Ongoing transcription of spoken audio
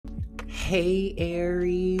Hey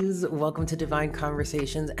Aries, welcome to Divine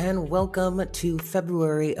Conversations and welcome to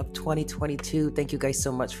February of 2022. Thank you guys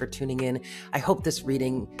so much for tuning in. I hope this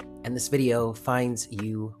reading and this video finds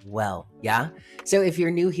you well, yeah? So if you're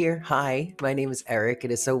new here, hi, my name is Eric.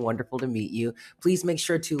 It is so wonderful to meet you. Please make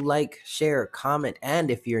sure to like, share, comment, and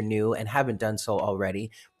if you're new and haven't done so already,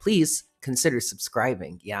 please consider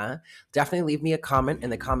subscribing, yeah? Definitely leave me a comment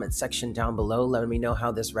in the comment section down below. Let me know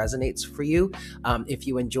how this resonates for you. If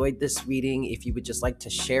you enjoyed this reading, if you would just like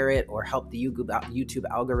to share it or help the YouTube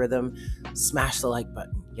algorithm, smash the like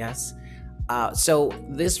button, yes? So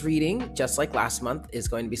this reading, just like last month, is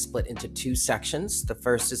going to be split into two sections. The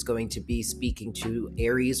first is going to be speaking to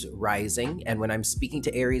Aries Rising. And when I'm speaking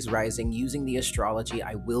to Aries Rising using the astrology,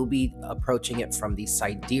 I will be approaching it from the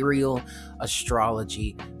sidereal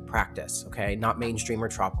astrology practice, okay? Not mainstream or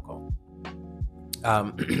tropical.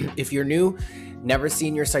 If you're new, never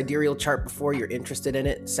seen your sidereal chart before, you're interested in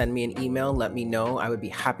it, send me an email, let me know. I would be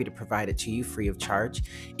happy to provide it to you free of charge.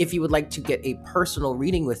 If you would like to get a personal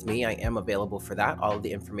reading with me, I am available for that. All of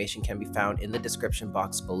the information can be found in the description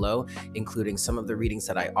box below, including some of the readings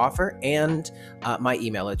that I offer and my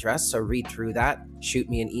email address. So read through that, shoot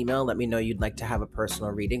me an email, let me know you'd like to have a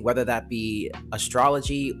personal reading, whether that be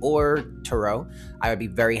astrology or tarot. I would be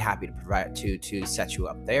very happy to provide to set you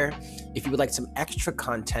up there. If you would like some extra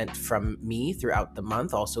content from me throughout the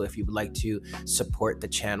month, also if you would like to support the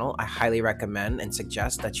channel, I highly recommend and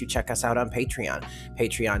suggest that you check us out on Patreon,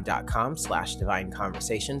 patreon.com/divine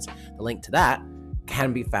conversations. The link to that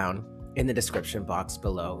can be found in the description box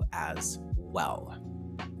below as well.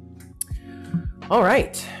 All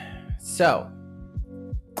right, so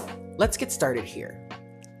let's get started here.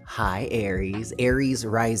 Hi, Aries. Aries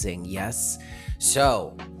Rising, yes.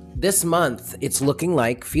 So this month, it's looking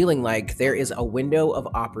like, feeling like there is a window of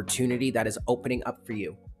opportunity that is opening up for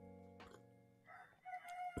you.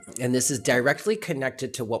 And this is directly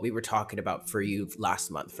connected to what we were talking about for you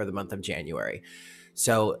last month, for the month of January.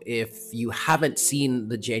 So if you haven't seen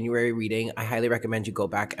the January reading, I highly recommend you go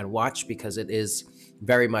back and watch because it is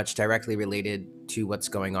very much directly related to what's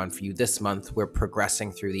going on for you this month. We're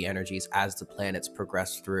progressing through the energies as the planets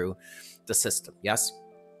progress through the system, yes?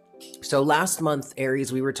 So last month,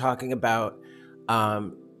 Aries, we were talking about,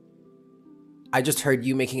 I just heard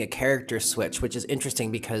you making a character switch, which is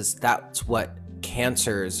interesting because that's what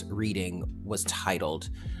Cancer's reading was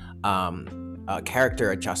titled,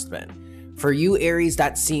 character adjustment. For you, Aries,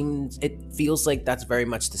 it feels like that's very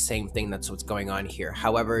much the same thing. That's what's going on here.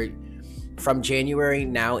 However, from January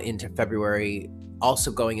now into February,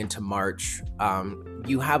 also going into March,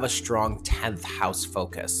 you have a strong 10th house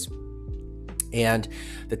focus. And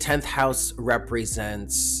the 10th house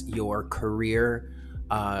represents your career,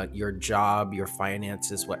 your job, your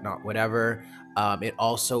finances, whatnot, whatever. It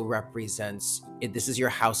also represents, this is your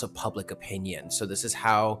house of public opinion. So this is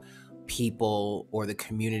how people or the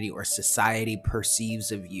community or society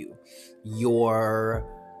perceives of you, your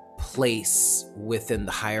place within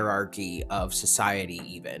the hierarchy of society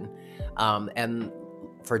even. And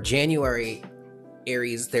for January,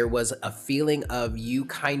 Aries, there was a feeling of you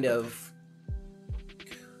kind of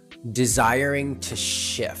desiring to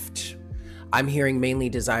shift. I'm hearing mainly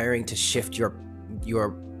desiring to shift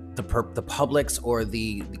the public's or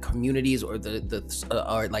the communities or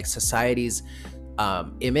or like society's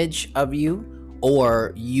image of you,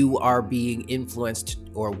 or you are being influenced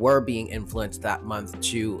or were being influenced that month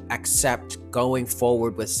to accept going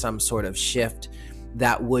forward with some sort of shift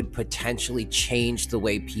that would potentially change the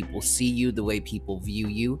way people see you, the way people view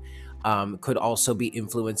you. Could also be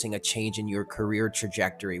influencing a change in your career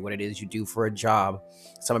trajectory, what it is you do for a job.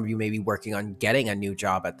 Some of you may be working on getting a new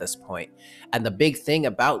job at this point. And the big thing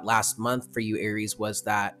about last month for you, Aries, was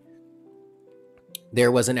that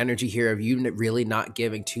there was an energy here of you really not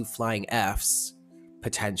giving two flying Fs,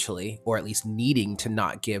 potentially, or at least needing to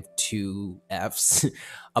not give two Fs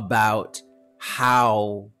about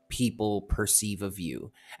how people perceive of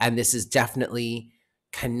you. And this is definitely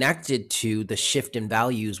connected to the shift in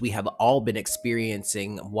values we have all been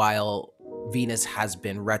experiencing while Venus has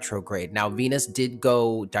been retrograde. Now, Venus did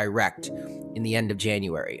go direct in the end of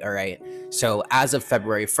January, all right? So as of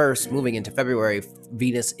February 1st, moving into February,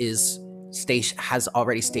 Venus has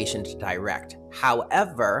already stationed direct.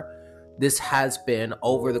 However, this has been,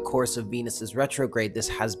 over the course of Venus's retrograde, this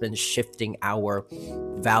has been shifting our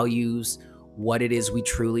values, what it is we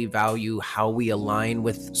truly value, how we align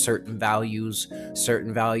with certain values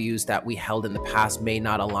that we held in the past may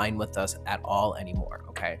not align with us at all anymore,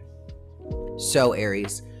 okay? So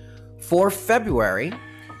Aries, for February,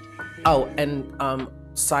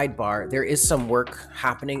 sidebar, there is some work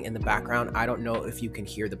happening in the background. I don't know if you can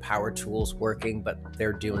hear the power tools working, but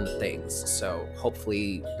they're doing things. So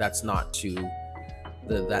hopefully that's not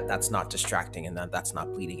that's not distracting, and that's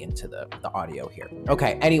not bleeding into the audio here.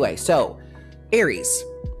 Okay, anyway, so Aries,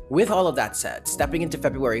 with all of that said, stepping into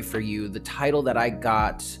February for you, the title that I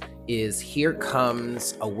got is Here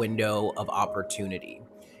Comes a Window of Opportunity.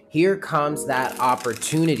 Here comes that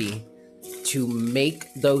opportunity to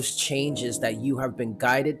make those changes that you have been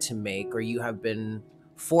guided to make, or you have been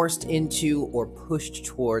forced into or pushed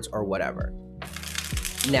towards, or whatever.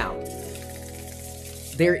 Now,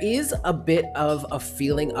 there is a bit of a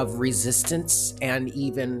feeling of resistance and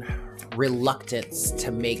even reluctance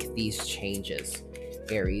to make these changes,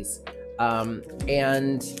 Aries.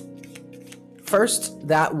 And first,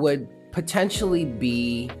 that would potentially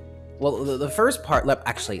be, well, the first part, let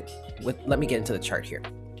me get into the chart here.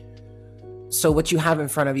 So what you have in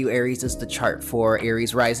front of you, Aries, is the chart for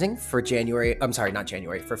Aries Rising for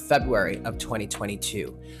for February of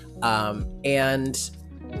 2022. And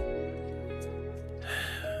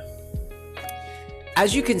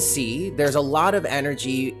as you can see, there's a lot of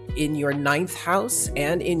energy in your 9th house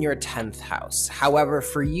and in your 10th house. However,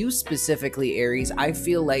 for you specifically, Aries, I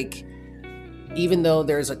feel like even though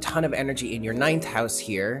there's a ton of energy in your 9th house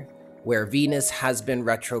here, where Venus has been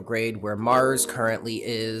retrograde, where Mars currently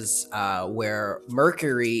is, where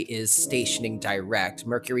Mercury is stationing direct.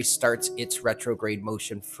 Mercury starts its retrograde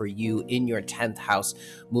motion for you in your 10th house,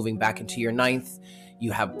 moving back into your 9th.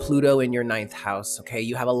 You have Pluto in your 9th house, okay?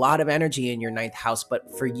 You have a lot of energy in your 9th house,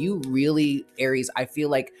 but for you really, Aries, I feel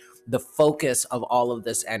like the focus of all of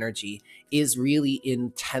this energy is really in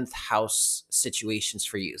 10th house situations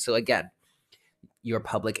for you. So again, your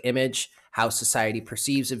public image, how society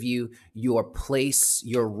perceives of you, your place,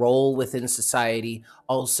 your role within society,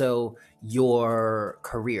 also your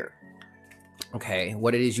career. Okay,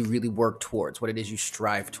 what it is you really work towards, what it is you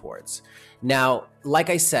strive towards. Now, like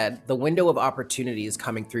I said, the window of opportunity is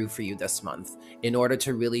coming through for you this month in order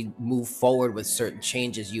to really move forward with certain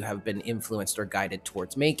changes you have been influenced or guided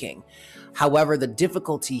towards making. However, the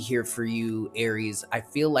difficulty here for you, Aries, I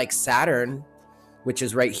feel like Saturn, which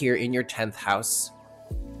is right here in your 10th house.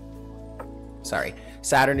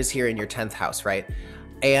 Saturn is here in your 10th house, right?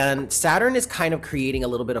 And Saturn is kind of creating a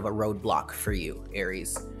little bit of a roadblock for you,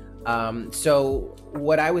 Aries. So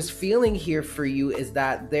what I was feeling here for you is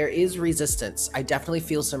that there is resistance. I definitely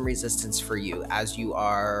feel some resistance for you as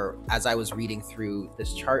I was reading through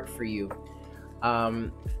this chart for you.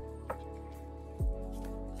 Hold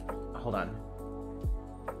on.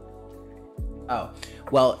 Oh,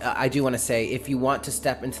 well, I do want to say, if you want to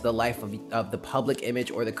step into the life of the public image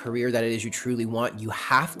or the career that it is you truly want, you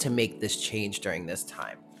have to make this change during this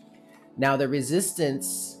time. Now, the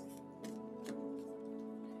resistance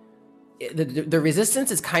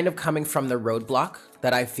is kind of coming from the roadblock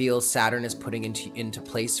that I feel Saturn is putting into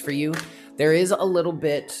place for you. There is a little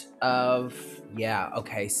bit of,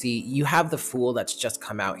 see, you have the Fool that's just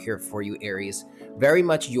come out here for you, Aries. Very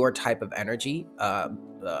much your type of energy,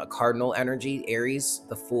 cardinal energy, Aries,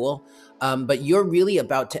 the Fool. But you're really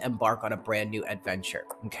about to embark on a brand new adventure,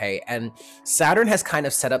 okay? And Saturn has kind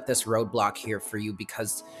of set up this roadblock here for you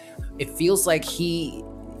because it feels like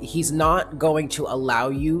he's not going to allow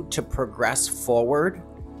you to progress forward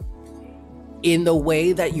in the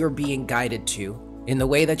way that you're being guided to, in the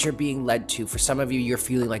way that you're being led to. For some of you, you're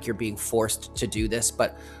feeling like you're being forced to do this,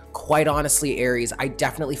 but quite honestly, Aries, I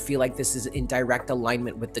definitely feel like this is in direct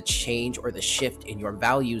alignment with the change or the shift in your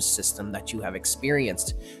values system that you have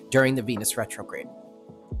experienced during the Venus retrograde.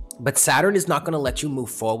 But Saturn is not going to let you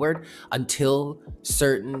move forward until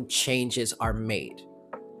certain changes are made,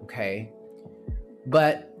 okay?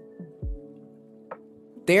 But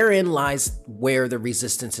therein lies where the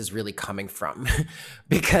resistance is really coming from,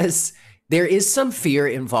 because there is some fear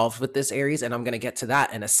involved with this, Aries, and I'm going to get to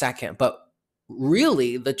that in a second. But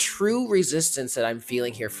really, the true resistance that I'm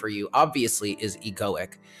feeling here for you, obviously, is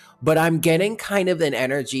egoic. But I'm getting kind of an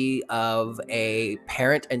energy of a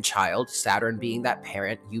parent and child, Saturn being that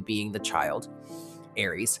parent, you being the child,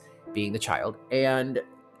 Aries being the child. And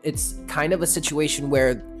it's kind of a situation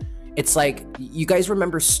where it's like, you guys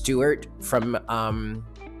remember Stuart from,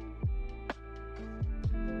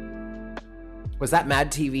 was that Mad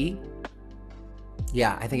TV?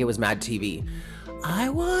 Yeah, I think it was Mad TV. I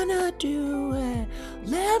wanna do it,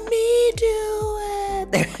 let me do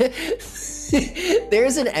it.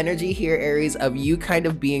 There's an energy here, Aries, of you kind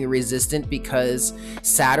of being resistant because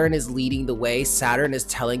Saturn is leading the way. Saturn is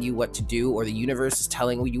telling you what to do, or the universe is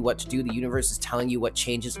telling you what to do. The universe is telling you what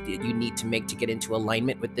changes that you need to make to get into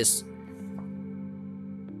alignment with this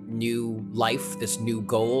new life, this new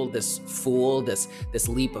goal, this Fool, this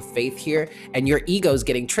leap of faith here, and your ego's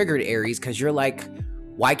getting triggered, Aries, because you're like,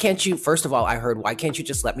 why can't you, first of all, I heard, why can't you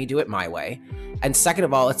just let me do it my way? And second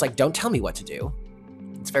of all, it's like, don't tell me what to do.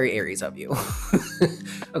 It's very Aries of you.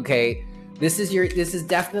 Okay, this is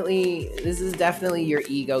definitely your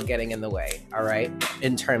ego getting in the way, all right,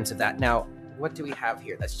 in terms of that. Now, what do we have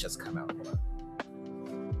here that's just come out?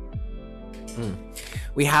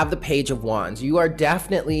 We have the Page of Wands. You are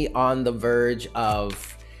definitely on the verge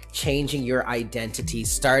of changing your identity,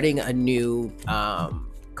 starting a new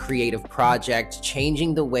creative project,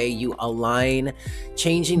 changing the way you align,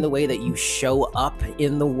 changing the way that you show up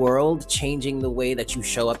in the world, changing the way that you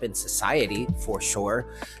show up in society, for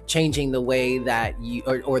sure, changing the way that you,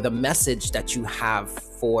 or the message that you have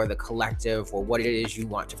for the collective, or what it is you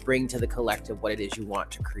want to bring to the collective, what it is you want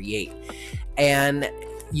to create. And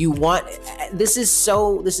you want, this is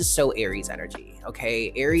so Aries energy,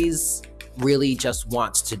 okay? Aries really just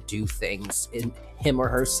wants to do things in him or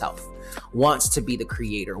herself, wants to be the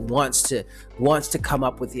creator, wants to come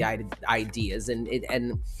up with the ideas, and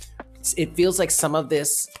it feels like some of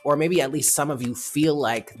this, or maybe at least some of you, feel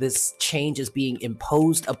like this change is being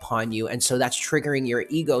imposed upon you, and so that's triggering your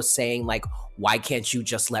ego, saying like, why can't you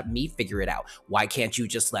just let me figure it out? Why can't you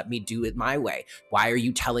just let me do it my way? Why are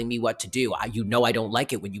you telling me what to do? You know I don't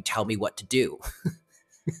like it when you tell me what to do.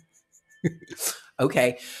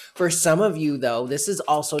 Okay, for some of you though, this is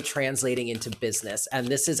also translating into business, and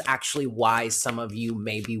this is actually why some of you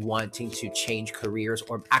may be wanting to change careers,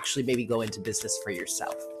 or actually maybe go into business for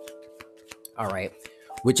yourself. All right,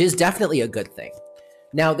 which is definitely a good thing.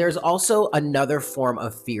 Now, there's also another form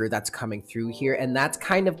of fear that's coming through here, and that's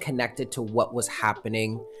kind of connected to what was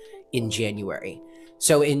happening in January.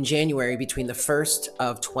 So in January, between the 1st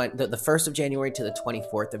of January to the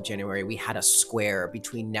 24th of January, we had a square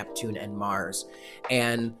between Neptune and Mars.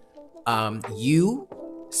 And you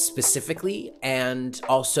specifically, and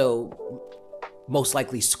also most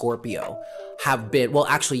likely Scorpio, have been, well,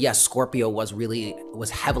 actually, yes, Scorpio was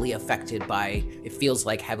heavily affected by, it feels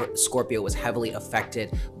like Scorpio was heavily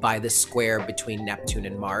affected by the square between Neptune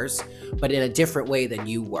and Mars, but in a different way than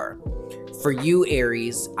you were. For you,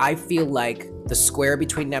 Aries, I feel like the square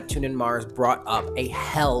between Neptune and Mars brought up a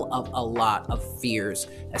hell of a lot of fears,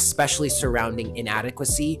 especially surrounding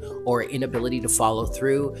inadequacy, or inability to follow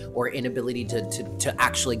through, or inability to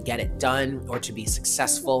actually get it done, or to be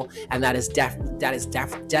successful. And that's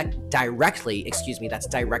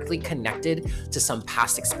directly connected to some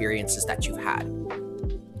past experiences that you've had.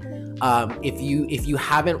 If you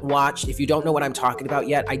haven't watched, if you don't know what I'm talking about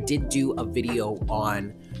yet, I did do a video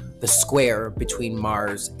on the square between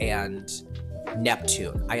Mars and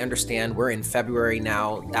Neptune. I understand we're in February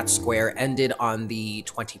now. That square ended on the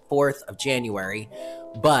 24th of January,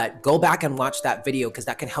 but go back and watch that video, because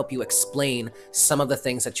that can help you explain some of the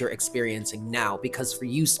things that you're experiencing now. Because for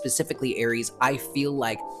you specifically, Aries, I feel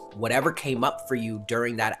like whatever came up for you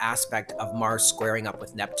during that aspect of Mars squaring up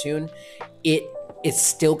with Neptune, it is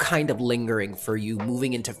still kind of lingering for you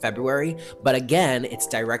moving into February. But again, it's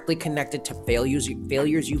directly connected to failures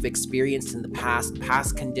you've experienced in the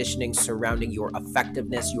past conditioning surrounding your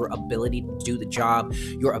effectiveness, your ability to do the job,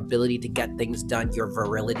 your ability to get things done, your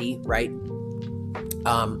virility, right?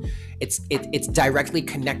 It's directly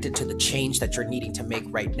connected to the change that you're needing to make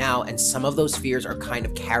right now, and some of those fears are kind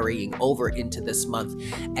of carrying over into this month.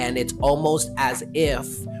 And it's almost as if,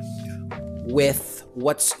 with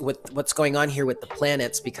what's going on here with the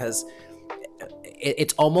planets, because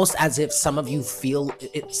it's almost as if some of you feel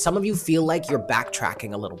like you're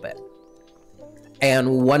backtracking a little bit.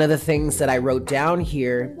 And one of the things that I wrote down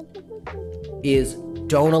here is,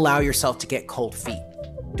 don't allow yourself to get cold feet.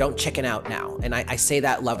 Don't chicken out now. And I say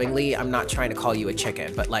that lovingly. I'm not trying to call you a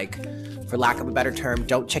chicken, but like, for lack of a better term,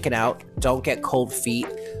 don't chicken out. Don't get cold feet.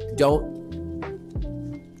 Don't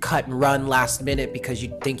cut and run last minute because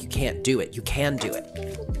you think you can't do it. You can do it.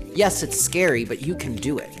 Yes, it's scary, but you can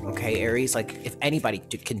do it. Okay, Aries? Like, if anybody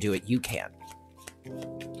can do it, you can.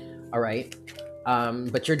 All right?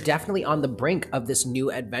 But you're definitely on the brink of this new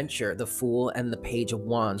adventure, the Fool and the Page of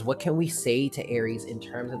Wands. What can we say to Aries in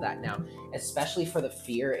terms of that now, especially for the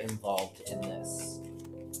fear involved in this?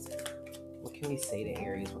 What can we say to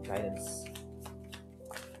Aries? What guidance?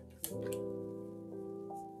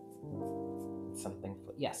 Something.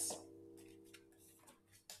 Yes.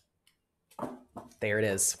 There it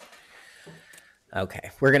is.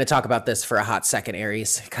 Okay, we're going to talk about this for a hot second,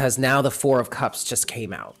 Aries, because now the Four of Cups just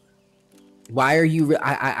came out. Why are you,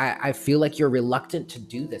 I feel like you're reluctant to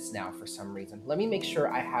do this now for some reason. Let me make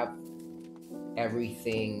sure I have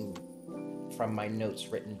everything from my notes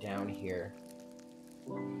written down here.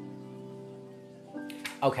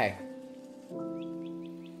 Okay.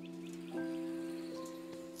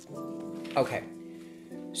 Okay.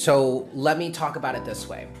 So let me talk about it this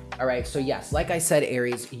way. All right. So yes, like I said,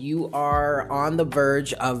 Aries, you are on the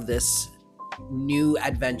verge of this new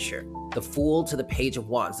adventure, the Fool to the Page of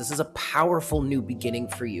Wands. This is a powerful new beginning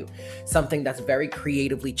for you, something that's very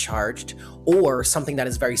creatively charged, or something that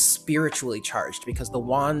is very spiritually charged, because the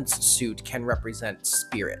Wands suit can represent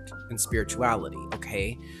spirit and spirituality.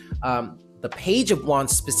 Okay. The Page of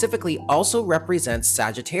Wands specifically also represents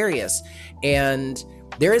Sagittarius, and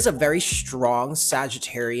there is a very strong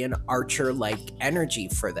Sagittarian archer-like energy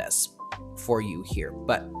for this for you here.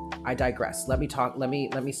 But I digress. Let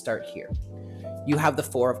me start here. You have the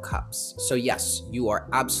Four of Cups. So yes, you are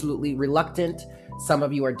absolutely reluctant. Some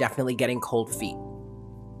of you are definitely getting cold feet.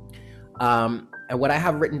 And what I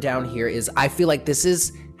have written down here is I feel like this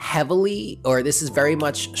is very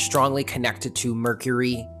much strongly connected to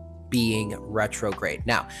Mercury being retrograde.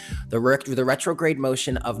 Now, the retrograde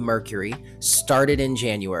motion of Mercury started in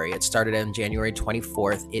January. It started on January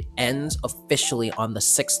 24th. It ends officially on the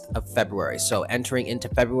 6th of February. So entering into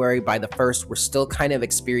February by the 1st, we're still kind of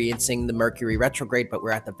experiencing the Mercury retrograde, but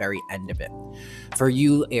we're at the very end of it. For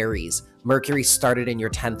you, Aries, Mercury started in your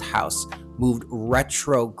 10th house,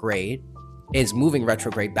 is moving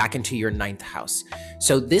retrograde back into your 9th house.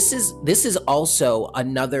 So this is also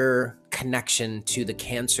another connection to the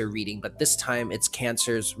Cancer reading, but this time it's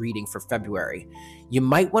Cancer's reading for February. You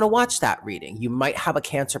might want to watch that reading. You might have a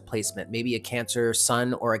Cancer placement, maybe a Cancer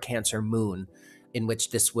sun or a Cancer moon, in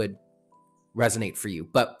which this would resonate for you.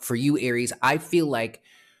 But for you, Aries, I feel like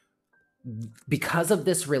because of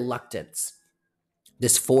this reluctance,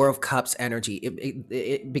 this Four of Cups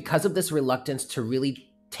energy, because of this reluctance to really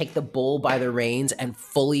take the bull by the reins and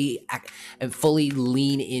fully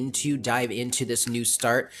dive into this new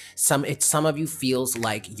start. Some of you feels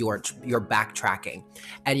like you're backtracking,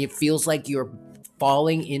 and it feels like you're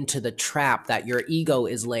falling into the trap that your ego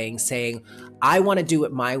is laying, saying, I want to do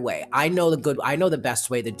it my way. I know the best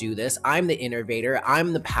way to do this. I'm the innovator.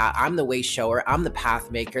 I'm the way shower. I'm the path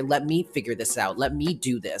maker. Let me figure this out. Let me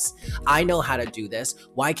do this. I know how to do this.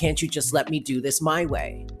 Why can't you just let me do this my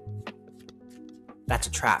way? That's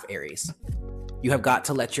a trap, Aries. You have got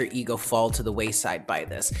to let your ego fall to the wayside by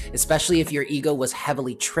this, especially if your ego was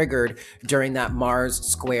heavily triggered during that Mars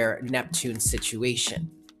square Neptune situation.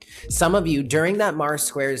 Some of you, during that Mars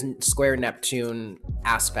square Neptune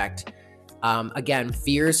aspect, again,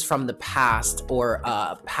 fears from the past, or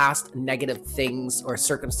past negative things or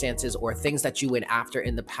circumstances or things that you went after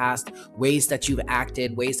in the past, ways that you've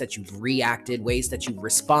acted, ways that you've reacted, ways that you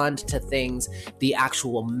respond to things, the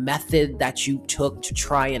actual method that you took to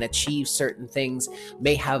try and achieve certain things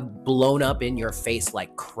may have blown up in your face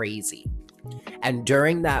like crazy. And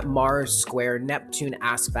during that Mars square Neptune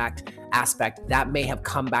aspect, that may have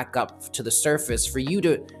come back up to the surface for you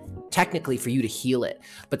to heal it.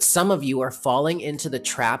 But some of you are falling into the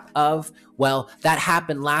trap of, well, that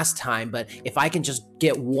happened last time, but if I can just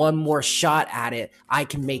get one more shot at it, I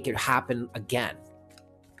can make it happen again.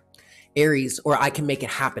 Aries, or I can make it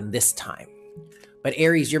happen this time. But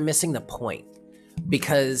Aries, you're missing the point,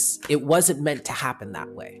 because it wasn't meant to happen that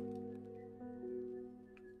way.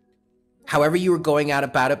 However you were going out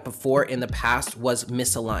about it before in the past was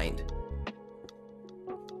misaligned.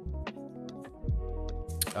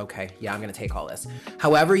 Okay, yeah, I'm going to take all this.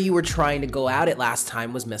 However you were trying to go at it last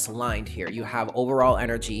time was misaligned here. You have overall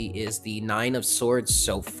energy is the 9 of Swords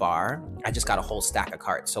so far. I just got a whole stack of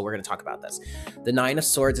cards, so we're going to talk about this. The 9 of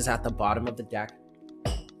Swords is at the bottom of the deck.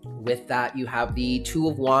 With that, you have the 2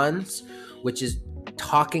 of Wands, which is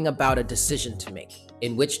talking about a decision to make,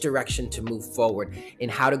 in which direction to move forward, in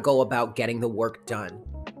how to go about getting the work done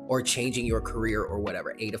or changing your career or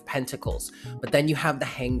whatever. 8 of Pentacles. But then you have the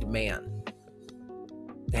Hanged Man.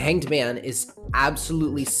 The Hanged Man is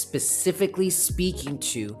absolutely specifically speaking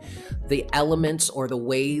to the elements or the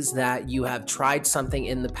ways that you have tried something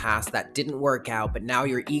in the past that didn't work out, but now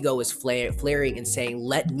your ego is flaring and saying,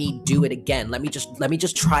 let me do it again. Let me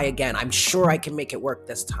just try again. I'm sure I can make it work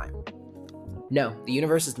this time. No, the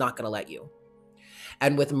universe is not going to let you.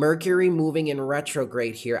 And with Mercury moving in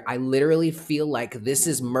retrograde here, I literally feel like this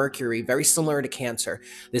is Mercury, very similar to Cancer.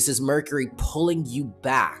 This is Mercury pulling you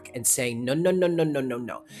back and saying, no, no, no, no, no, no,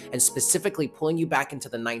 no. And specifically pulling you back into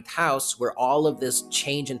the 9th house where all of this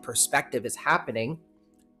change in perspective is happening,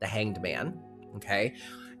 the Hanged Man, okay?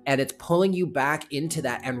 And it's pulling you back into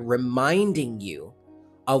that and reminding you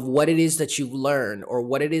of what it is that you've learned or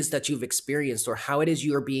what it is that you've experienced or how it is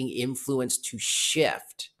you are being influenced to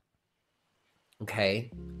shift.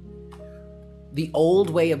 Okay. The old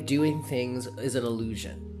way of doing things is an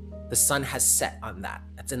illusion. The sun has set on that.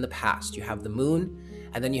 That's in the past. You have the moon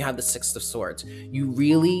And then you have the Six of Swords. You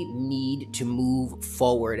really need to move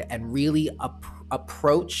forward and really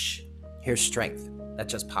approach, here's strength that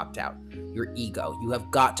just popped out, your ego. You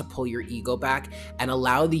have got to pull your ego back and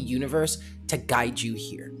allow the universe to guide you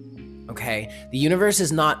here. Okay, the universe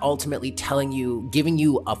is not ultimately giving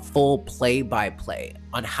you a full play-by-play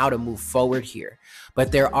on how to move forward here,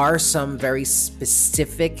 but there are some very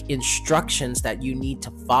specific instructions that you need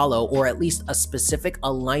to follow, or at least a specific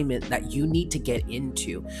alignment that you need to get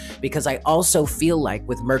into. Because I also feel like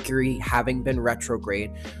with Mercury having been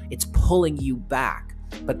retrograde, it's pulling you back.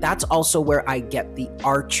 But that's also where I get the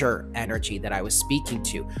Archer energy that I was speaking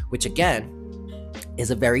to, which again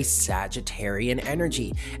is a very Sagittarian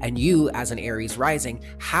energy. And you, as an Aries rising,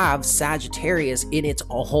 have Sagittarius in its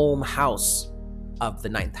home house of the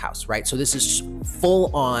 9th house, right? So this is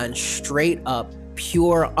full on, straight up,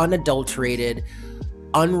 pure, unadulterated,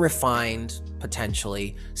 unrefined,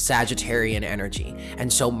 potentially Sagittarian energy.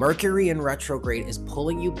 And so Mercury in retrograde is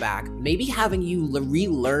pulling you back, maybe having you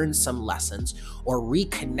relearn some lessons or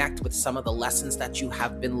reconnect with some of the lessons that you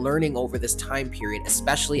have been learning over this time period,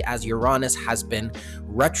 especially as Uranus has been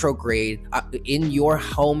retrograde in your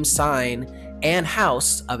home sign and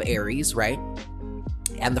house of Aries, right?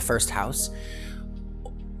 And the first house.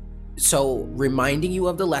 So reminding you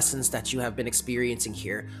of the lessons that you have been experiencing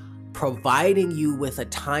here, providing you with a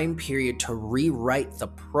time period to rewrite the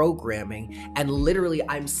programming. And literally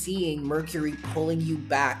I'm seeing Mercury pulling you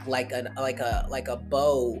back like a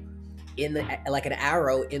bow in the, like an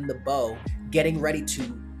arrow in the bow, getting ready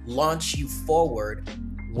to launch you forward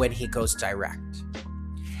when he goes direct.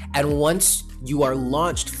 And once you are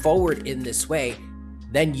launched forward in this way,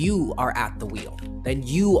 then you are at the wheel. Then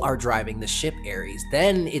you are driving the ship, Aries.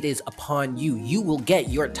 Then it is upon you. You will get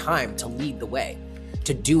your time to lead the way,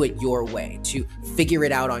 to do it your way, to figure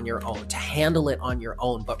it out on your own, to handle it on your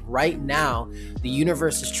own. But right now, the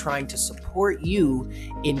universe is trying to support you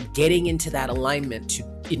in getting into that alignment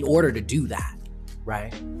in order to do that,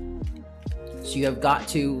 right? So you've got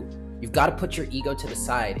to put your ego to the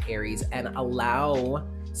side, Aries, and allow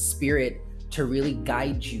spirit to really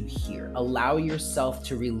guide you here. Allow yourself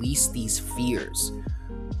to release these fears.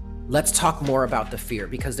 Let's talk more about the fear,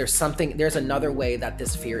 because there's another way that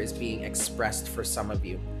this fear is being expressed for some of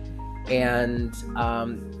you. And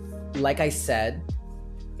like I said,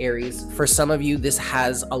 Aries, for some of you, this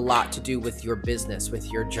has a lot to do with your business,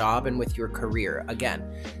 with your job, and with your career. Again,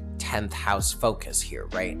 10th house focus here,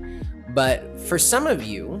 right? But for some of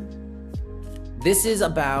you, this is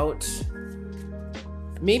about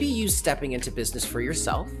maybe you stepping into business for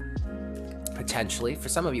yourself, potentially. For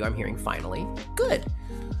some of you, I'm hearing finally. Good.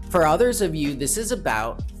 For others of you, this is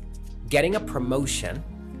about getting a promotion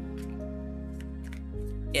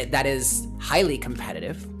that is highly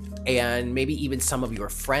competitive, and maybe even some of your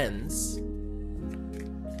friends,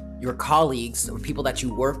 your colleagues, or people that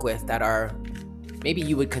you work with that are maybe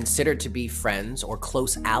you would consider to be friends or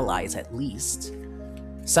close allies at least.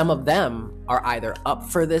 Some of them are either up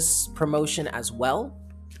for this promotion as well,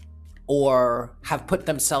 or have put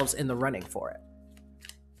themselves in the running for it.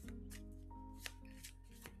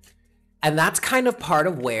 And that's kind of part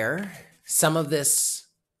of where some of this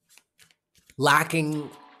lacking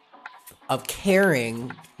of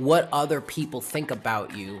caring what other people think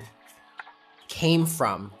about you came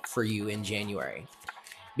from for you in January.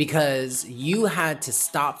 Because you had to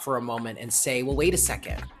stop for a moment and say, well, wait a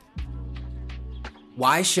second.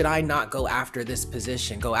 Why should I not go after this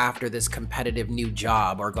position, go after this competitive new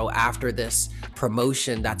job, or go after this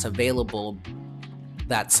promotion that's available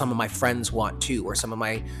that some of my friends want too, or some of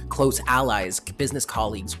my close allies, business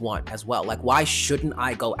colleagues want as well? Like, why shouldn't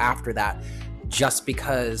I go after that just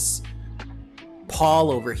because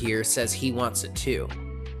Paul over here says he wants it too,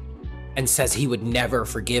 and says he would never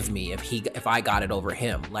forgive me if I got it over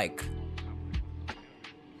him? Like,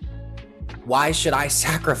 why should I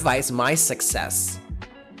sacrifice my success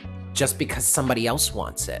just because somebody else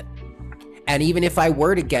wants it? And even if I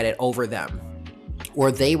were to get it over them,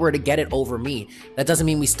 or they were to get it over me, that doesn't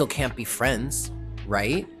mean we still can't be friends,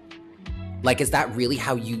 right? Like, is that really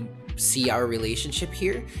how you see our relationship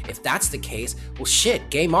here? If that's the case, well, shit,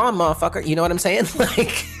 game on, motherfucker. You know what I'm saying?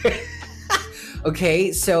 Like,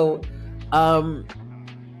 okay, so,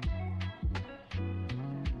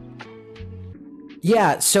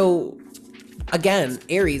 yeah, so again,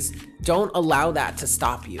 Aries, don't allow that to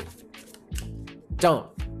stop you.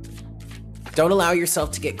 Don't allow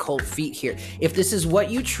yourself to get cold feet here. If this is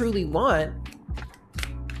what you truly want,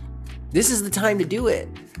 this is the time to do it.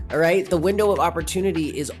 All right? The window of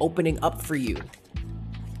opportunity is opening up for you,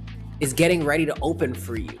 is getting ready to open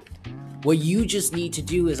for you. What you just need to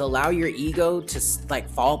do is allow your ego to like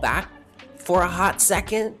fall back for a hot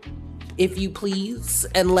second, if you please,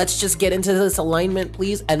 and let's just get into this alignment,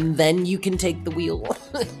 please, and then you can take the wheel.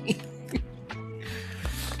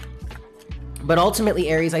 But ultimately,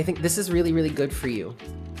 Aries, I think this is really, really good for you.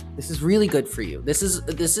 This is really good for you. This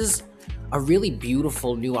is a really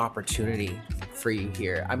beautiful new opportunity for you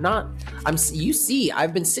here. You see,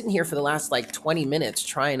 I've been sitting here for the last like 20 minutes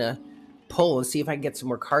trying to pull and see if I can get some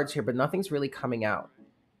more cards here, but nothing's really coming out.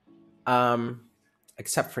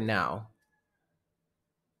 Except for now.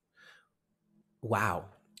 Wow.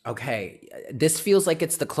 Okay. This feels like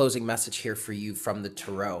it's the closing message here for you from the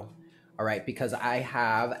tarot. All right. Because I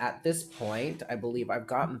have, at this point, I believe I've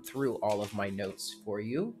gotten through all of my notes for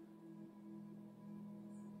you.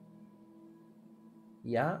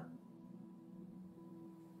 Yeah.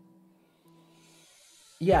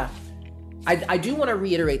 Yeah. I do want to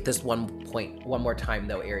reiterate this one point one more time,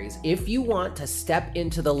 though, Aries. If you want to step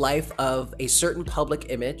into the life of a certain public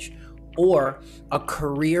image or a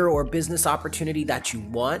career or business opportunity that you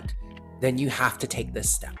want, then you have to take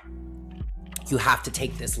this step. You have to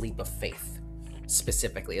take this leap of faith,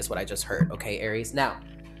 specifically, is what I just heard. Okay, Aries. Now,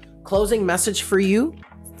 closing message for you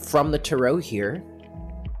from the tarot here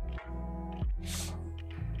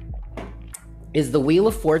is the Wheel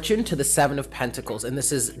of Fortune to the Seven of Pentacles. And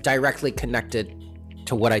this is directly connected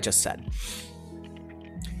to what I just said.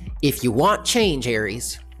 If you want change,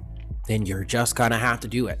 Aries, then you're just gonna have to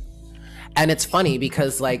do it. And it's funny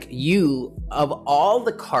because, like, you, of all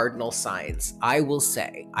the cardinal signs, I will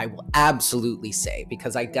absolutely say,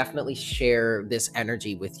 because I definitely share this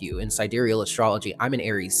energy with you in sidereal astrology, I'm an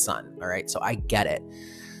Aries sun, all right? So I get it.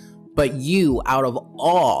 But you, out of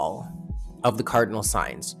all of the cardinal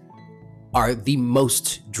signs, are the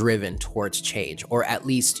most driven towards change, or at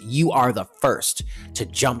least you are the first to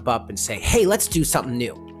jump up and say, hey, let's do something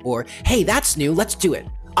new. Or, hey, that's new, let's do it.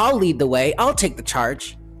 I'll lead the way, I'll take the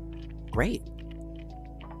charge. Great.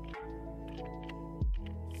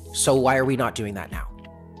 So why are we not doing that now?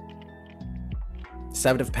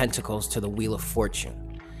 Seven of Pentacles to the Wheel of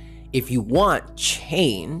Fortune. If you want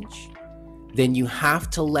change, then you have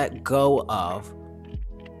to let go of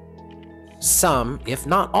some, if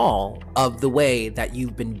not all, of the way that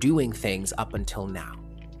you've been doing things up until now.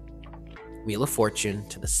 Wheel of Fortune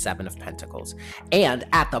to the Seven of Pentacles. And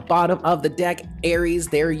at the bottom of the deck, Aries,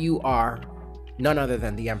 there you are. None other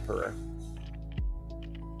than the Emperor.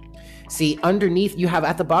 See, underneath, you have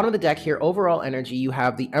at the bottom of the deck here, overall energy, you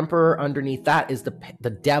have the Emperor. Underneath that is the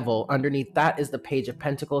Devil. Underneath that is the Page of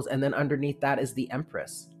Pentacles. And then underneath that is the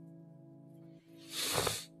Empress.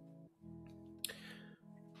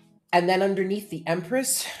 And then underneath the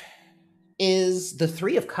Empress is the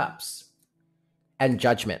Three of Cups and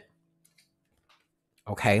Judgment.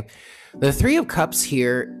 Okay. The Three of Cups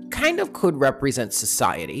here kind of could represent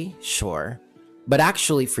society, sure. But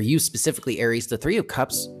actually for you specifically, Aries, the Three of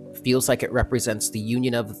Cups feels like it represents the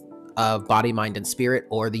union of body, mind, and spirit,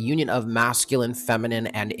 or the union of masculine, feminine,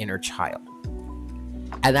 and inner child.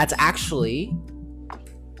 And that's actually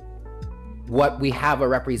what we have a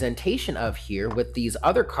representation of here with these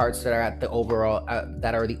other cards that are at the overall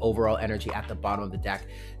the overall energy at the bottom of the deck.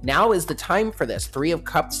 Now is the time for this. Three of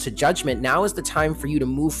Cups to Judgment. Now is the time for you to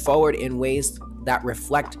move forward in ways that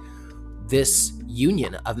reflect this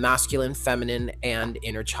union of masculine, feminine, and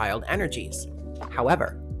inner child energies.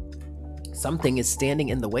 However, something is standing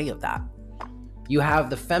in the way of that. You have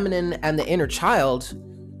the feminine and the inner child.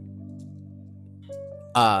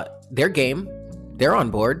 They're game. They're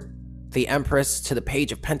on board. The Empress to the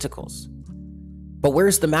Page of Pentacles. But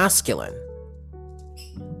where's the masculine?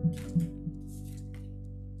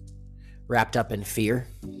 Wrapped up in fear.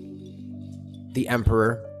 The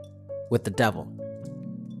Emperor with the Devil.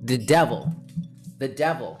 The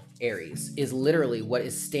devil, Aries, is literally what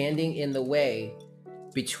is standing in the way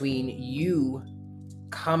between you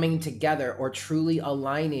coming together or truly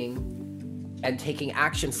aligning and taking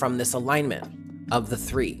action from this alignment of the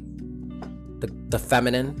three. The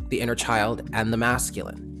feminine, the inner child, and the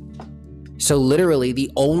masculine. So literally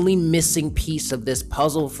the only missing piece of this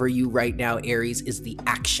puzzle for you right now, Aries, is the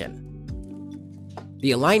action.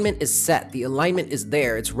 The alignment is set. The alignment is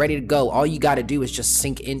there. It's ready to go. All you got to do is just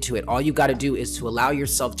sink into it. All you got to do is to allow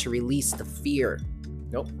yourself to release the fear.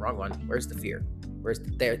 Nope, wrong one. Where's the fear? There's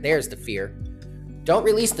the fear. Don't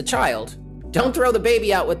release the child. Don't throw the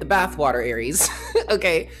baby out with the bathwater, Aries.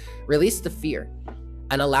 Okay, release the fear.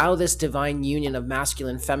 And allow this divine union of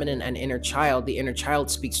masculine, feminine, and inner child. The inner child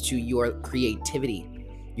speaks to your creativity,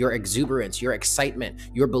 your exuberance, your excitement,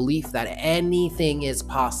 your belief that anything is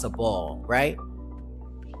possible, right?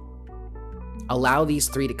 Allow these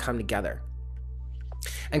three to come together.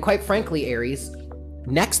 And quite frankly, Aries,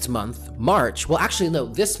 next month, March, well, actually, no,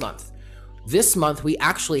 this month, This month, we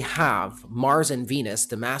actually have Mars and Venus,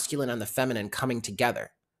 the masculine and the feminine, coming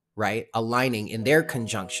together, right? Aligning in their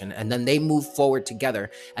conjunction, and then they move forward together.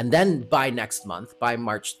 And then by next month, by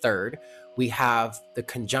March 3rd, we have the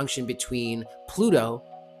conjunction between Pluto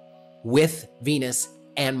with Venus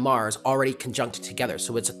and Mars already conjuncted together.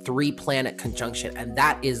 So it's a 3-planet conjunction, and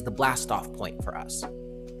that is the blast off point for us.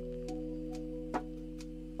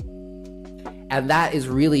 And that is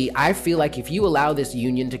really, I feel like if you allow this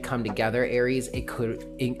union to come together, Aries, it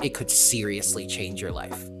could seriously change your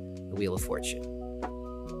life. The Wheel of Fortune.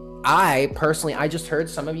 I just heard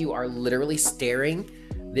some of you are literally staring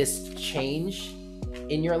this change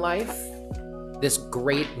in your life, this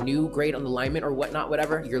new great alignment or whatnot,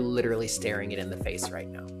 whatever. You're literally staring it in the face right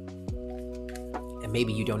now. And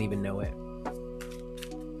maybe you don't even know it.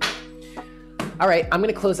 All right, I'm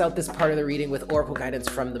going to close out this part of the reading with Oracle guidance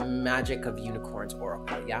from the Magic of Unicorns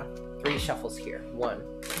Oracle, yeah? 3 shuffles here. 1,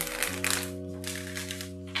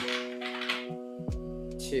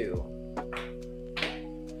 2,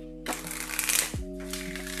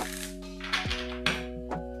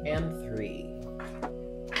 and 3.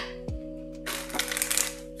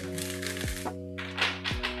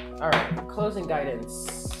 All right, closing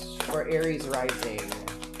guidance for Aries Rising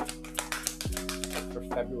for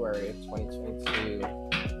February of 2022.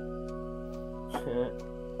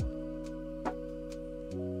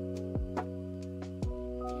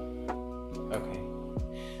 Okay.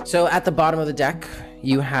 So at the bottom of the deck,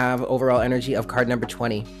 you have overall energy of card number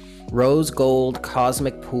 20, Rose Gold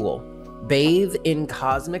Cosmic Pool. Bathe in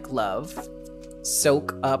cosmic love,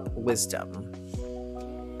 soak up wisdom.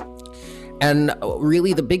 And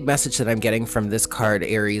really the big message that I'm getting from this card,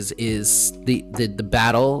 Aries, is the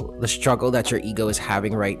battle, the struggle that your ego is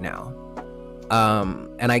having right now.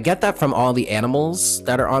 And I get that from all the animals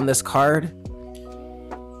that are on this card.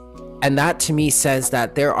 And that to me says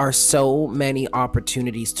that there are so many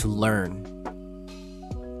opportunities to learn.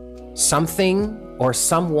 Something or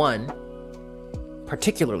someone,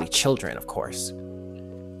 particularly children, of course,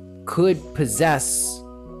 could possess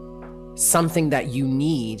something that you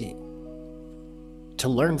need to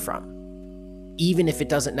learn from, even if it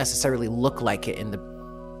doesn't necessarily look like it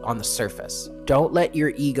on the surface. Don't let your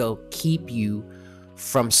ego keep you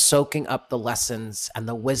from soaking up the lessons and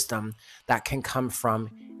the wisdom that can come from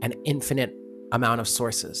an infinite amount of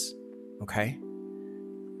sources, okay?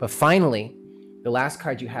 But finally, the last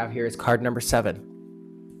card you have here is card number 7.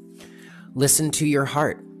 Listen to your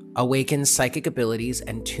heart, awaken psychic abilities,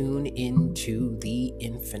 and tune into the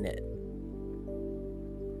infinite.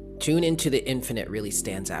 Tune into the infinite really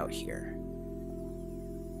stands out here.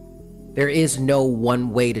 There is no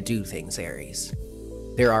one way to do things, Aries.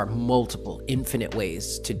 There are multiple infinite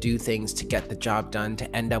ways to do things, to get the job done,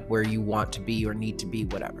 to end up where you want to be or need to be,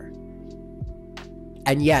 whatever.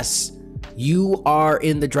 And yes, you are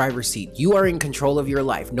in the driver's seat. You are in control of your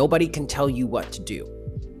life. Nobody can tell you what to do.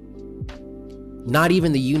 Not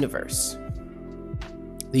even the universe.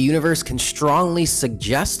 The universe can strongly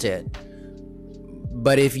suggest it,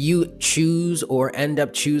 but if you choose or end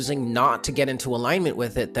up choosing not to get into alignment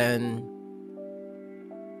with it, then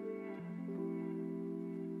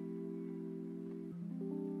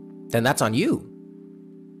that's on you.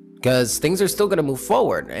 Because things are still going to move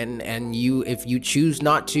forward. And if you choose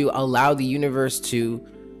not to allow the universe to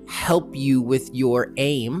help you with your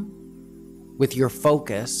aim, with your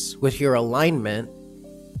focus, with your alignment,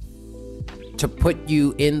 to put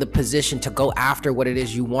you in the position to go after what it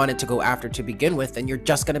is you wanted to go after to begin with, then you're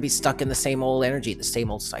just going to be stuck in the same old energy, the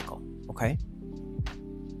same old cycle, okay?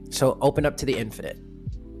 So open up to the infinite.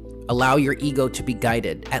 Allow your ego to be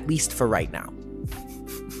guided, at least for right now.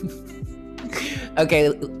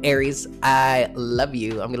 Okay, Aries, I love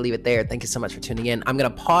you. I'm going to leave it there. Thank you so much for tuning in. I'm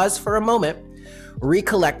going to pause for a moment,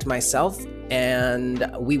 recollect myself, and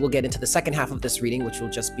we will get into the second half of this reading, which will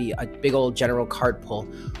just be a big old general card pull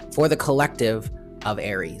for the collective of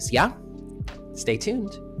Aries. Yeah? Stay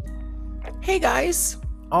tuned. Hey, guys.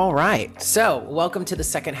 All right. So welcome to the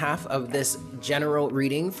second half of this general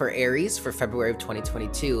reading for Aries for February of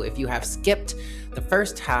 2022. If you have skipped the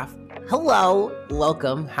first half, hello,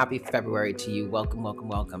 welcome. Happy February to you. Welcome, welcome,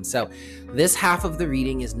 welcome. So this half of the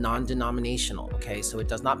reading is non-denominational, okay? So it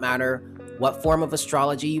does not matter what form of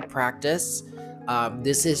astrology you practice.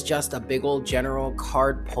 This is just a big old general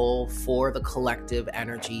card pull for the collective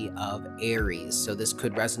energy of Aries. So this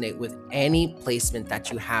could resonate with any placement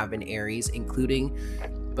that you have in Aries, including,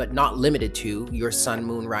 but not limited to, your sun,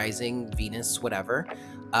 moon, rising, Venus, whatever.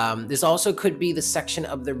 This also could be the section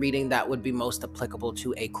of the reading that would be most applicable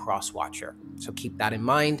to a cross watcher. So keep that in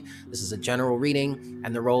mind. This is a general reading,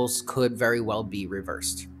 and the roles could very well be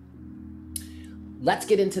reversed. let's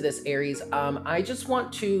get into this, Aries. I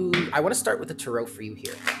want to start with the tarot for you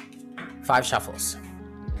here. 5 shuffles.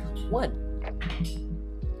 1,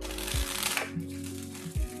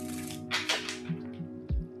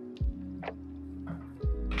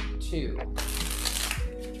 2,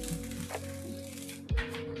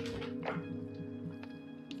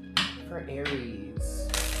 for Aries.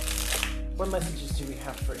 What messages do we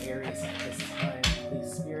have for Aries at this time?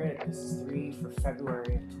 Please, Spirit. This is 3 for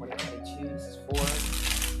February of 2022. This is 4.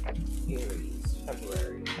 Aries,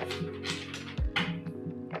 February.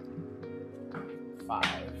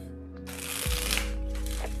 5.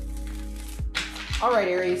 All right,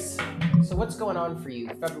 Aries. So what's going on for you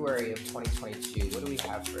February of 2022? What do we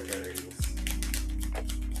have for Aries?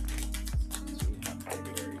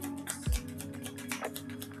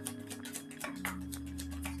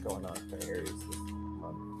 What's going on for Aries this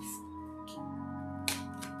month?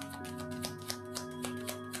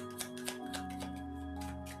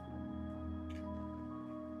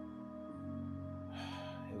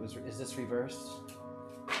 Is this reversed?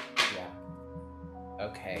 Yeah.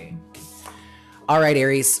 Okay. All right,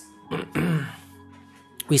 Aries.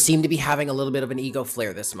 We seem to be having a little bit of an ego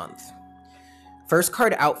flare this month. First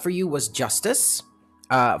card out for you was Justice,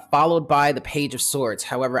 followed by the Page of Swords.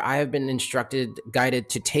 However, I have been guided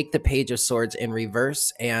to take the Page of Swords in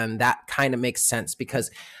reverse, and that kind of makes sense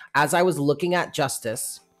because as I was looking at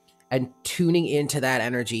Justice and tuning into that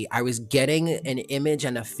energy, I was getting an image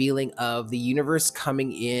and a feeling of the universe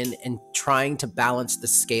coming in and trying to balance the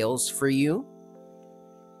scales for you.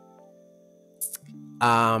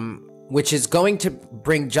 Which is going to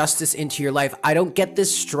bring justice into your life. I don't get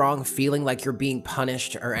this strong feeling like you're being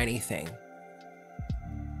punished or anything.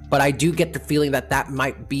 But I do get the feeling that that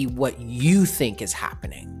might be what you think is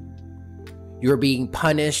happening. You're being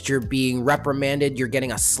punished, you're being reprimanded, you're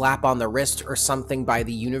getting a slap on the wrist or something by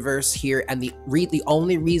the universe here. And the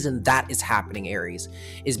only reason that is happening, Aries,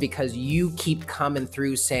 is because you keep coming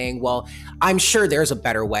through saying, well, I'm sure there's a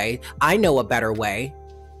better way. I know a better way.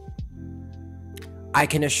 I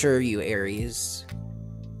can assure you, Aries,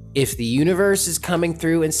 if the universe is coming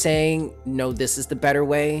through and saying, no, this is the better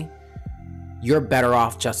way, you're better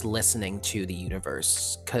off just listening to the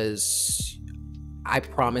universe. Because I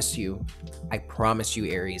promise you,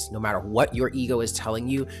 Aries, no matter what your ego is telling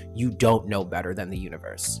you, you don't know better than the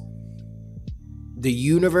universe. The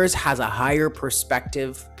universe has a higher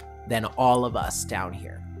perspective than all of us down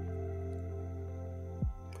here.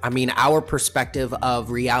 I mean, our perspective of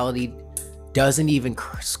reality doesn't even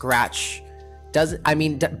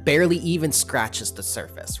barely even scratches the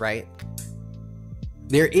surface, right?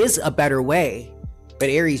 There is a better way, but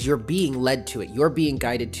Aries, you're being led to it. You're being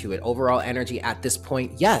guided to it. Overall energy at this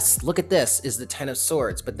point, yes, look at this, is the 10 of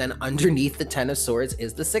Swords, but then underneath the 10 of Swords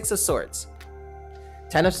is the 6 of Swords.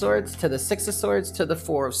 10 of Swords to the 6 of Swords to the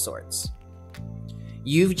 4 of Swords.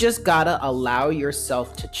 You've just gotta allow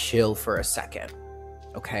yourself to chill for a second,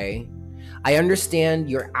 okay? I understand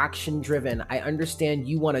you're action driven. I understand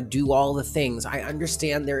you want to do all the things. I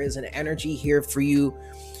understand there is an energy here for you.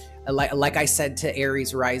 Like I said to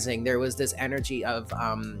Aries Rising, there was this energy of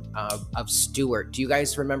Stuart. Do you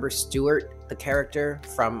guys remember Stuart, the character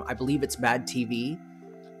from, I believe it's Mad TV?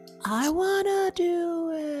 I want to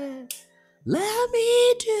do it. Let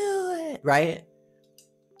me do it. Right?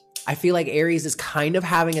 I feel like Aries is kind of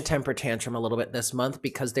having a temper tantrum a little bit this month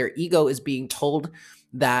because their ego is being told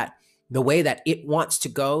that the way that it wants to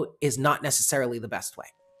go is not necessarily the best way.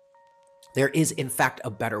 There is, in fact,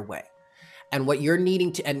 a better way. And what you're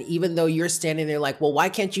needing to, and even though you're standing there like, well, why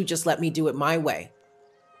can't you just let me do it my way?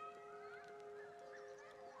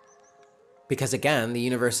 Because again, the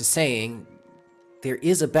universe is saying there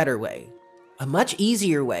is a better way, a much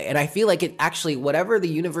easier way. And I feel like it actually, whatever the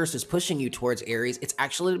universe is pushing you towards, Aries, it's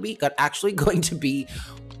actually going to be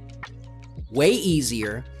way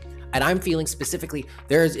easier. And I'm feeling specifically,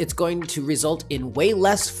 it's going to result in way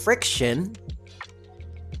less friction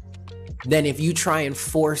than if you try and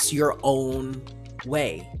force your own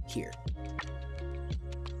way here.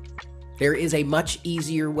 There is a much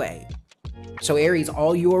easier way. So Aries,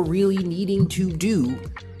 all you're really needing to do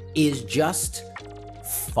is just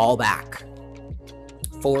fall back.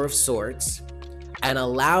 4 of Swords, and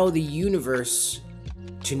allow the universe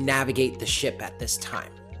to navigate the ship at this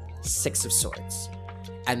time. 6 of Swords.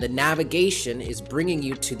 And the navigation is bringing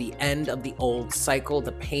you to the end of the old cycle,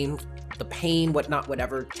 the pain, whatnot,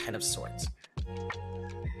 whatever, 10 of Swords.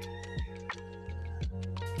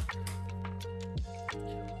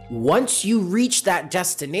 Once you reach that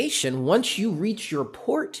destination, once you reach your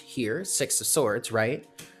port here, 6 of Swords, right?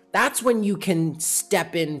 That's when you can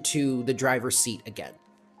step into the driver's seat again.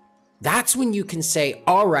 That's when you can say,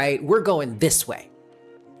 all right, we're going this way.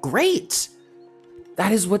 Great.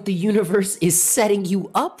 That is what the universe is setting you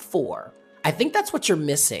up for. I think that's what you're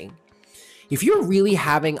missing. If you're really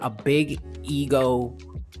having a big ego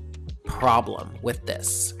problem with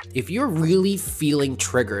this, if you're really feeling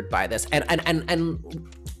triggered by this, and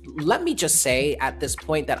let me just say at this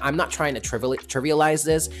point that I'm not trying to trivialize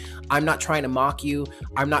this. I'm not trying to mock you.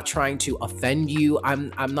 I'm not trying to offend you.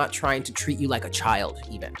 I'm not trying to treat you like a child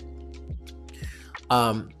even.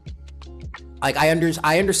 Like I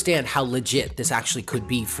understand how legit this actually could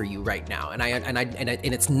be for you right now, and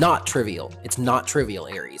it's not trivial. It's not trivial,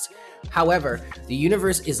 Aries. However, the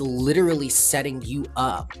universe is literally setting you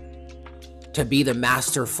up to be the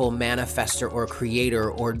masterful manifester or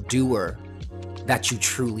creator or doer that you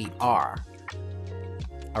truly are.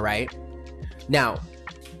 All right? Now,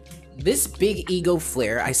 this big ego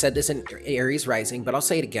flare, I said this in Aries Rising, but I'll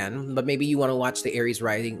say it again, but maybe you want to watch the Aries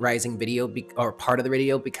Rising video or part of the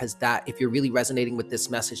video, because that, if you're really resonating with this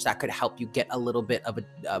message, that could help you get a little bit of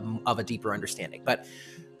a deeper understanding. But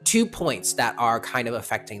 2 points that are kind of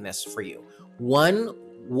affecting this for you. One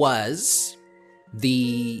was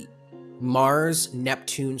the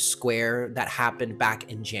Mars-Neptune square that happened back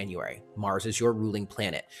in January. Mars is your ruling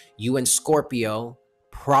planet. You and Scorpio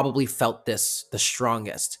probably felt this the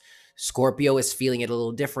strongest. Scorpio is feeling it a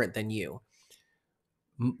little different than you.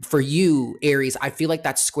 For you, Aries, I feel like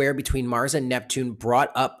that square between Mars and Neptune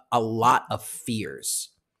brought up a lot of fears,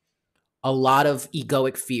 a lot of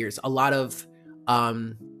egoic fears, a lot of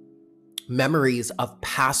memories of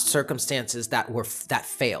past circumstances that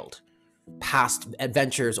failed, past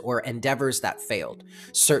adventures or endeavors that failed,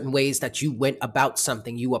 certain ways that you went about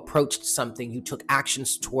something, you approached something, you took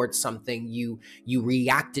actions towards something, you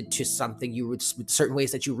reacted to something, certain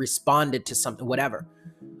ways that you responded to something, whatever,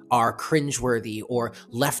 are cringeworthy or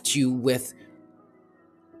left you with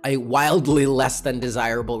a wildly less than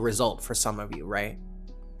desirable result for some of you, right?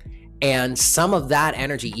 And some of that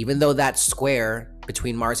energy, even though that square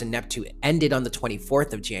between Mars and Neptune ended on the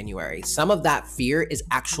 24th of January, some of that fear is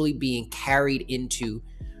actually being carried into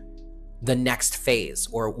the next phase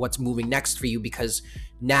or what's moving next for you, because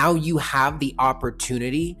now you have the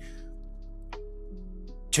opportunity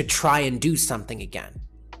to try and do something again.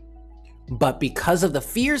 But because of the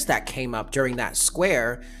fears that came up during that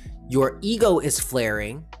square, your ego is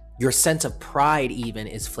flaring. Your sense of pride even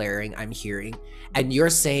is flaring, I'm hearing. And you're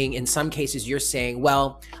saying, in some cases, you're saying,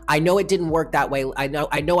 well, I know it didn't work that way. I know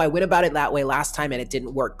I went about it that way last time and it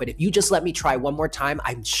didn't work. But if you just let me try one more time,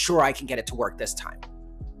 I'm sure I can get it to work this time.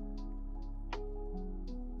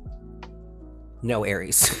 No,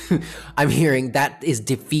 Aries. I'm hearing that is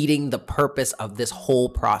defeating the purpose of this whole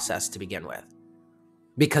process to begin with.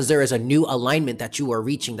 Because there is a new alignment that you are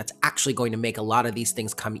reaching that's actually going to make a lot of these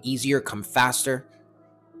things come easier, come faster,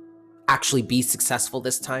 actually be successful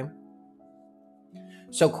this time.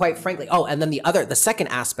 So quite frankly, and then the second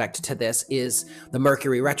aspect to this is the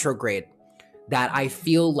Mercury retrograde that I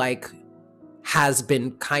feel like has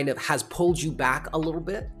pulled you back a little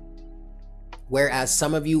bit. Whereas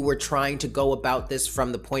some of you were trying to go about this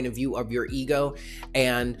from the point of view of your ego,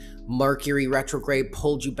 and Mercury retrograde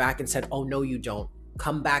pulled you back and said, oh, no, you don't.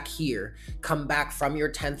 Come back here. Come back from your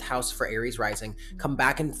 10th house for Aries rising. Come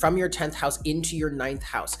back and from your 10th house into your 9th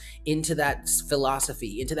house, into that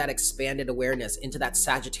philosophy, into that expanded awareness, into that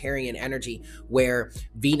Sagittarian energy where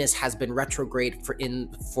Venus has been retrograde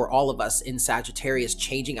for all of us in Sagittarius,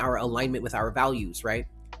 changing our alignment with our values, right?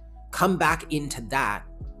 Come back into that,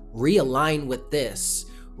 realign with this,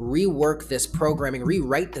 rework this programming,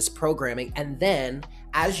 rewrite this programming, and then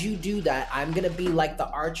as you do that, I'm going to be like the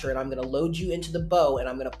archer and I'm going to load you into the bow and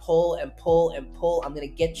I'm going to pull and pull and pull. I'm going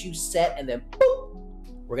to get you set and then boop,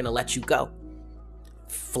 we're going to let you go.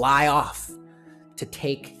 Fly off to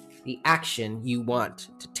take the action you want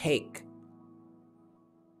to take.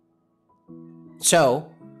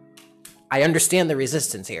 So, I understand the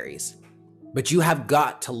resistance, Aries, but you have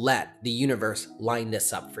got to let the universe line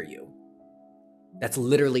this up for you. That's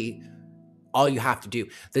literally all you have to do.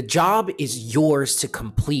 The job is yours to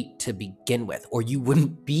complete to begin with, or you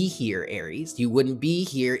wouldn't be here, Aries. You wouldn't be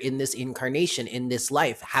here in this incarnation, in this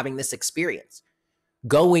life, having this experience,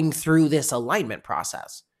 going through this alignment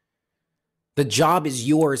process. The job is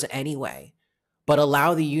yours anyway, but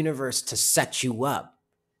allow the universe to set you up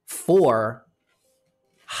for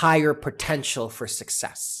higher potential for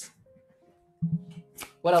success.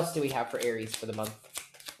 What else do we have for Aries for the month?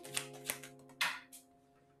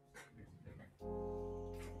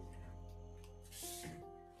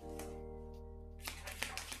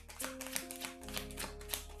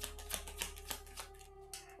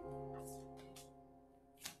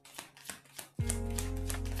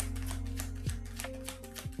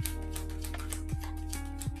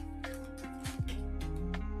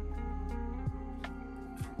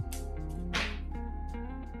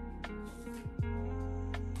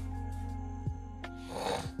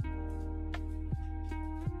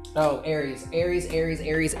 Oh, Aries, Aries, Aries,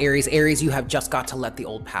 Aries, Aries, Aries, you have just got to let the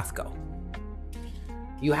old path go.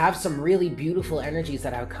 You have some really beautiful energies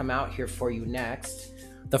that have come out here for you next.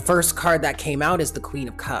 The first card that came out is the Queen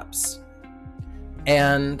of Cups.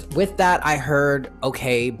 And with that, I heard,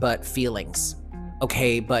 okay, but feelings.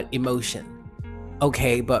 Okay, but emotion.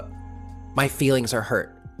 Okay, but my feelings are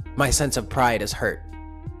hurt. My sense of pride is hurt.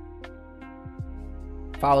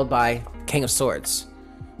 Followed by King of Swords.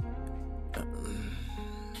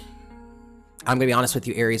 I'm gonna be honest with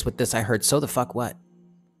you, Aries, with this I heard, so the fuck what?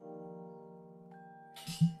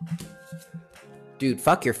 Dude,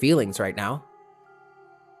 fuck your feelings right now.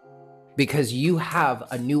 Because you have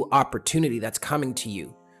a new opportunity that's coming to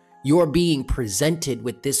you. You're being presented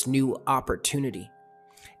with this new opportunity.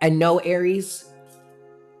 And no, Aries,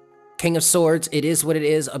 King of Swords, it is what it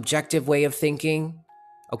is, objective way of thinking,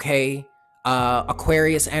 okay?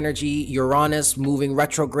 Aquarius energy, Uranus moving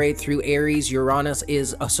retrograde through Aries. Uranus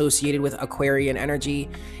is associated with Aquarian energy.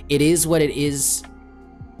 It is what it is,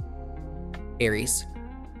 Aries.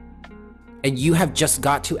 And you have just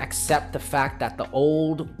got to accept the fact that the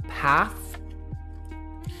old path,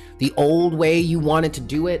 the old way you wanted to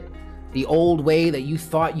do it, the old way that you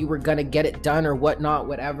thought you were gonna get it done or whatnot,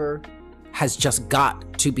 whatever, has just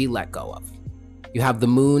got to be let go of. You have the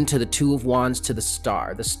moon to the Two of Wands to the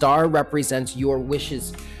star. The star represents your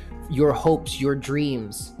wishes, your hopes, your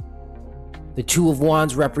dreams. The Two of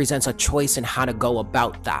Wands represents a choice in how to go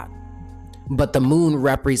about that. But the moon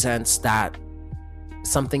represents that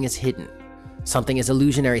something is hidden. Something is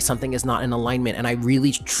illusionary, something is not in alignment. And I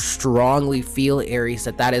really strongly feel, Aries,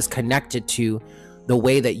 that that is connected to the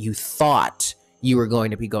way that you thought you were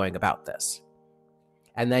going to be going about this.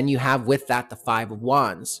 And then you have with that the Five of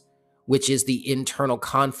Wands, which is the internal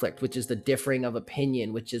conflict, which is the differing of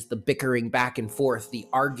opinion, which is the bickering back and forth, the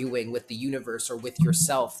arguing with the universe or with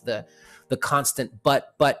yourself, the constant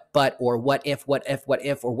but, or what if,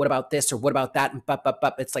 or what about this, or what about that, and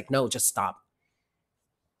but. It's like, no, just stop.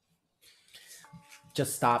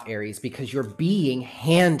 Just stop, Aries, because you're being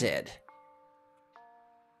handed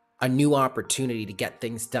a new opportunity to get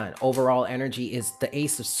things done. Overall energy is the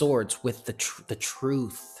Ace of Swords with the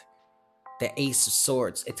truth. The Ace of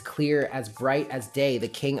Swords. It's clear as bright as day. The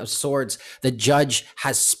King of Swords. The judge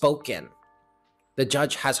has spoken. The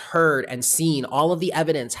judge has heard and seen all of the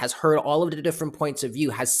evidence, has heard all of the different points of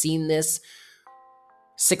view, has seen this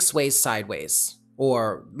 6 ways sideways,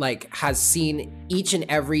 or like has seen each and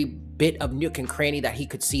every bit of nook and cranny that he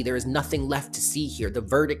could see. There is nothing left to see here. The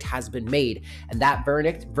verdict has been made. And that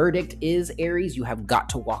verdict is, Aries, you have got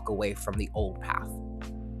to walk away from the old path.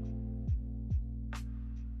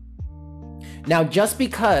 Now, just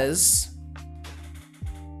because,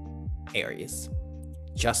 Aries,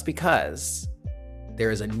 just because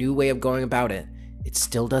there is a new way of going about it, it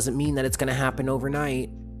still doesn't mean that it's going to happen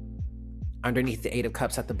overnight. Underneath the Eight of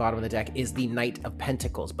Cups at the bottom of the deck is the Knight of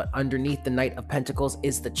Pentacles, but underneath the Knight of Pentacles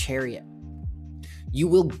is the Chariot. You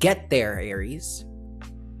will get there, Aries,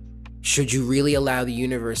 should you really allow the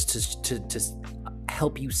universe to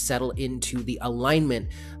help you settle into the alignment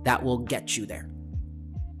that will get you there.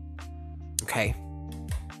 Okay?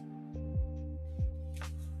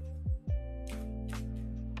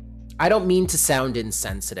 I don't mean to sound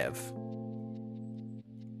insensitive.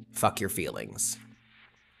 Fuck your feelings.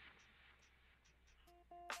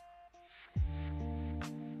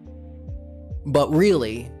 But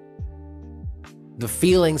really, the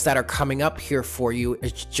feelings that are coming up here for you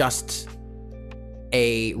is just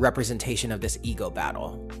a representation of this ego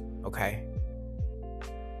battle, okay?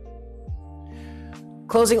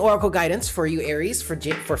 Closing oracle guidance for you, Aries, for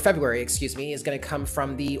February, excuse me, is going to come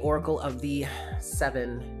from the Oracle of the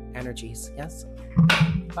 7 energies. Yes?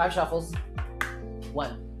 5 shuffles.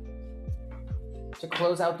 1. To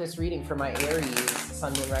close out this reading for my Aries,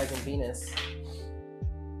 Sun, Moon, Rising, Venus.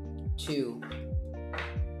 2.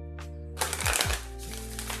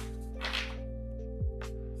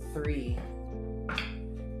 3.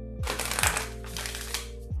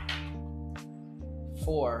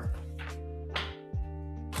 4.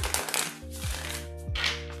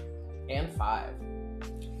 And 5.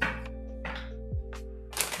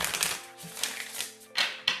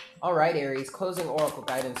 All right, Aries, closing oracle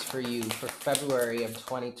guidance for you for February of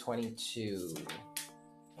 2022.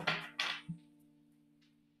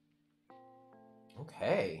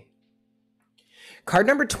 Okay. Card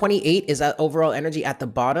number 28 is that overall energy at the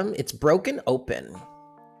bottom. It's broken open.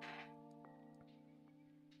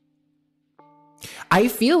 I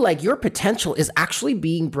feel like your potential is actually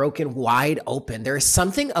being broken wide open. There is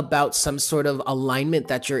something about some sort of alignment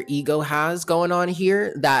that your ego has going on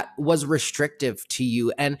here that was restrictive to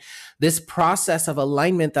you. And this process of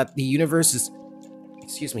alignment that the universe is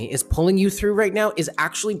is pulling you through right now is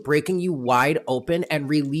actually breaking you wide open and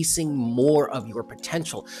releasing more of your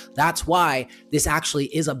potential. That's why this actually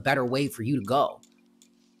is a better way for you to go,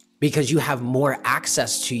 because you have more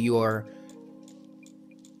access to your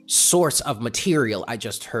source of material. I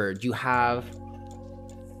just heard you're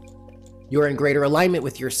in greater alignment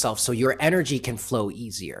with yourself, so your energy can flow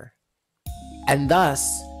easier. And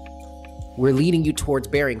thus, we're leading you towards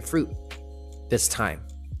bearing fruit this time.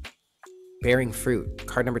 Bearing fruit.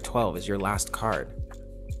 Card number 12 is your last card.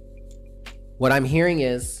 What I'm hearing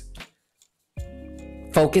is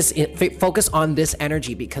focus on this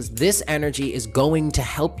energy, because this energy is going to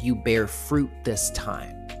help you bear fruit this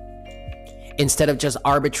time. Instead of just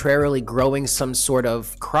arbitrarily growing some sort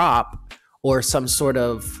of crop or some sort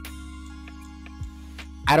of,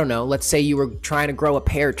 I don't know, let's say you were trying to grow a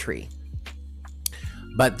pear tree,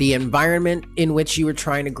 but the environment in which you were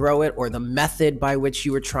trying to grow it, or the method by which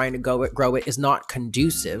you were trying to grow it is not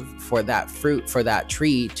conducive for that fruit, for that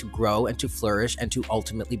tree to grow and to flourish and to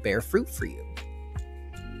ultimately bear fruit for you.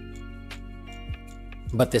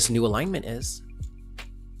 But this new alignment is,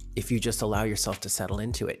 if you just allow yourself to settle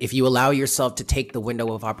into it, if you allow yourself to take the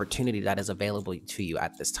window of opportunity that is available to you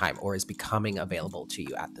at this time, or is becoming available to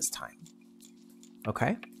you at this time.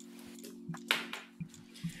 Okay?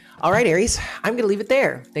 All right, Aries, I'm going to leave it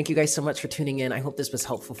there. Thank you guys so much for tuning in. I hope this was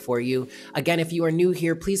helpful for you. Again, if you are new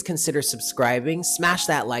here, please consider subscribing. Smash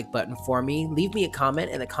that like button for me. Leave me a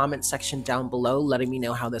comment in the comment section down below, letting me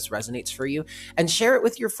know how this resonates for you, and share it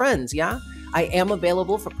with your friends, yeah? I am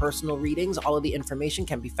available for personal readings. All of the information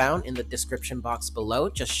can be found in the description box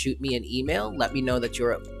below. Just shoot me an email. Let me know that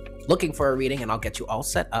you're looking for a reading, and I'll get you all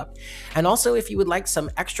set up. And also, if you would like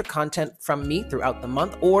some extra content from me throughout the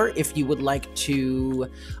month, or if you would like to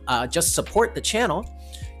just support the channel,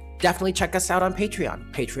 definitely check us out on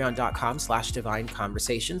Patreon, patreon.com/Divine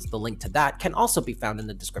Conversations. The link to that can also be found in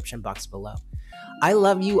the description box below. I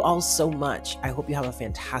love you all so much. I hope you have a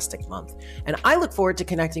fantastic month, and I look forward to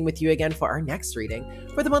connecting with you again for our next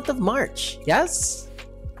reading for the month of March. Yes?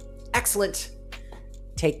 Excellent.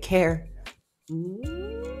 Take care.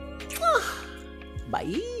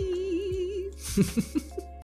 Bye.